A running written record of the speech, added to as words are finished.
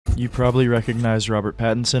You probably recognize Robert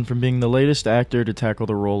Pattinson from being the latest actor to tackle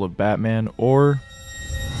the role of Batman, or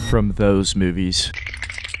from those movies.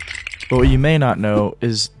 But what you may not know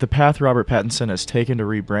is the path Robert Pattinson has taken to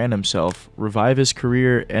rebrand himself, revive his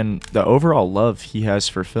career, and the overall love he has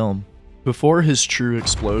for film. Before his true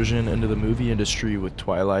explosion into the movie industry with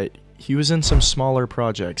Twilight, he was in some smaller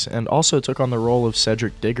projects and also took on the role of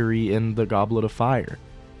Cedric Diggory in The Goblet of Fire.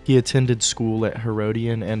 He attended school at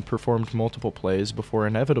Herodian and performed multiple plays before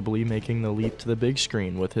inevitably making the leap to the big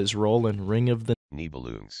screen with his role in Ring of the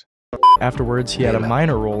Nibelungs. Afterwards, he had a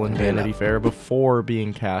minor role in Vanity Fair before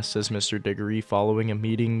being cast as Mr. Diggory following a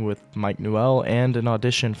meeting with Mike Newell and an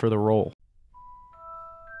audition for the role.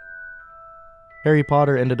 Harry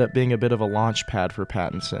Potter ended up being a bit of a launch pad for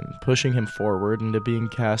Pattinson, pushing him forward into being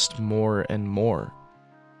cast more and more.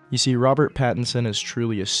 You see, Robert Pattinson is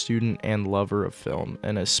truly a student and lover of film,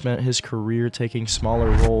 and has spent his career taking smaller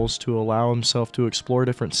roles to allow himself to explore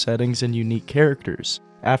different settings and unique characters.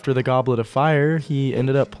 After The Goblet of Fire, he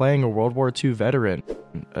ended up playing a World War II veteran,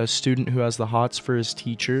 a student who has the hots for his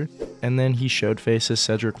teacher, and then he showed face as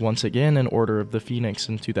Cedric once again in Order of the Phoenix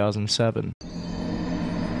in 2007.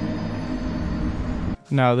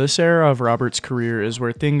 Now, this era of Robert's career is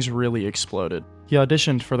where things really exploded. He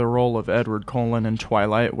auditioned for the role of Edward Cullen in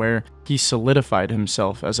Twilight, where he solidified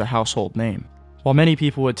himself as a household name. While many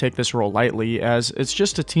people would take this role lightly, as it's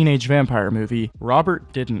just a teenage vampire movie,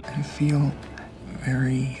 Robert didn't. I feel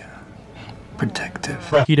very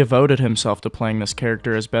protective. He devoted himself to playing this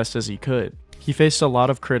character as best as he could. He faced a lot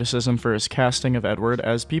of criticism for his casting of Edward,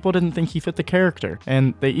 as people didn't think he fit the character,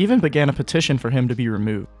 and they even began a petition for him to be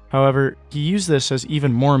removed. However, he used this as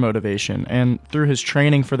even more motivation, and through his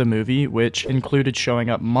training for the movie, which included showing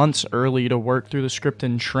up months early to work through the script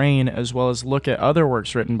and train, as well as look at other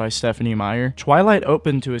works written by Stephenie Meyer, Twilight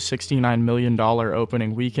opened to a $69 million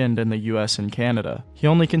opening weekend in the US and Canada. He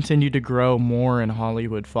only continued to grow more in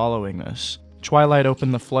Hollywood following this. Twilight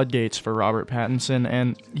opened the floodgates for Robert Pattinson,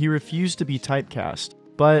 and he refused to be typecast.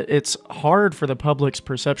 But it's hard for the public's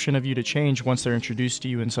perception of you to change once they're introduced to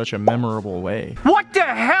you in such a memorable way. What the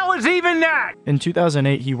hell is even that? In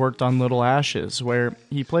 2008, he worked on Little Ashes, where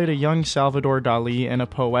he played a young Salvador Dali in a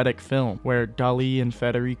poetic film, where Dali and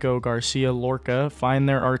Federico Garcia Lorca find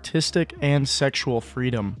their artistic and sexual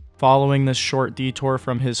freedom. Following this short detour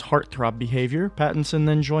from his heartthrob behavior, Pattinson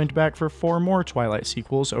then joined back for 4 more Twilight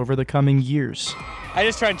sequels over the coming years. I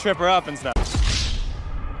just try and trip her up and stuff.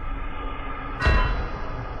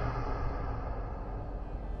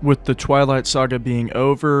 With the Twilight saga being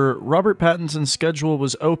over, Robert Pattinson's schedule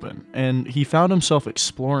was open, and he found himself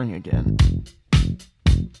exploring again.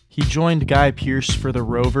 He joined Guy Pearce for The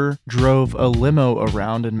Rover, drove a limo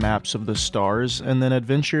around in Maps of the Stars, and then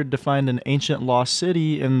adventured to find an ancient lost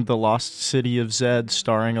city in The Lost City of Zed,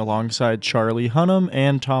 starring alongside Charlie Hunnam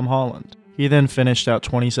and Tom Holland. He then finished out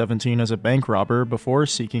 2017 as a bank robber before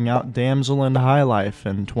seeking out Damsel in High Life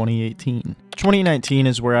in 2018. 2019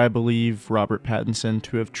 is where I believe Robert Pattinson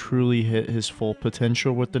to have truly hit his full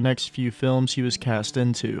potential with the next few films he was cast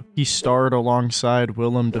into. He starred alongside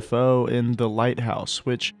Willem Dafoe in The Lighthouse,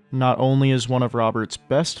 which not only is one of Robert's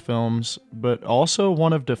best films, but also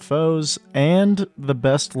one of Dafoe's and the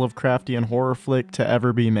best Lovecraftian horror flick to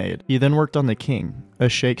ever be made. He then worked on The King, a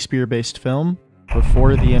Shakespeare-based film,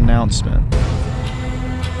 before the announcement.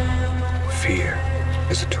 Fear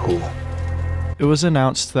is a tool. It was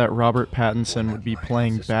announced that Robert Pattinson would be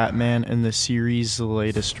playing Batman in the series'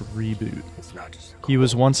 latest reboot. He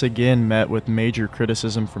was once again met with major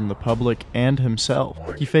criticism from the public and himself.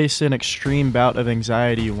 He faced an extreme bout of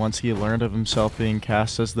anxiety once he learned of himself being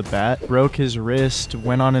cast as the Bat, broke his wrist,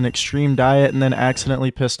 went on an extreme diet, and then accidentally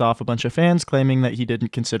pissed off a bunch of fans claiming that he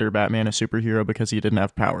didn't consider Batman a superhero because he didn't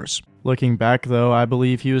have powers. Looking back though, I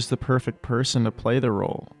believe he was the perfect person to play the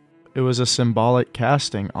role. It was a symbolic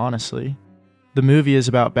casting, honestly. The movie is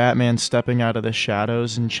about Batman stepping out of the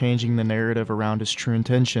shadows and changing the narrative around his true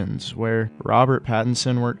intentions, where Robert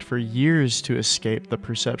Pattinson worked for years to escape the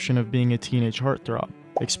perception of being a teenage heartthrob,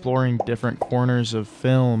 exploring different corners of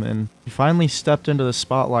film, and he finally stepped into the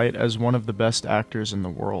spotlight as one of the best actors in the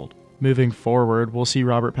world. Moving forward, we'll see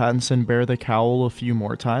Robert Pattinson bear the cowl a few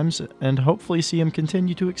more times, and hopefully see him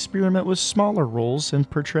continue to experiment with smaller roles and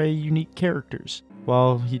portray unique characters,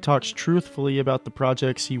 while he talks truthfully about the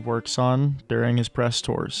projects he works on during his press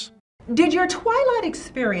tours. Did your Twilight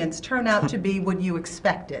experience turn out to be what you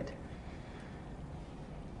expected?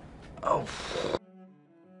 Oh.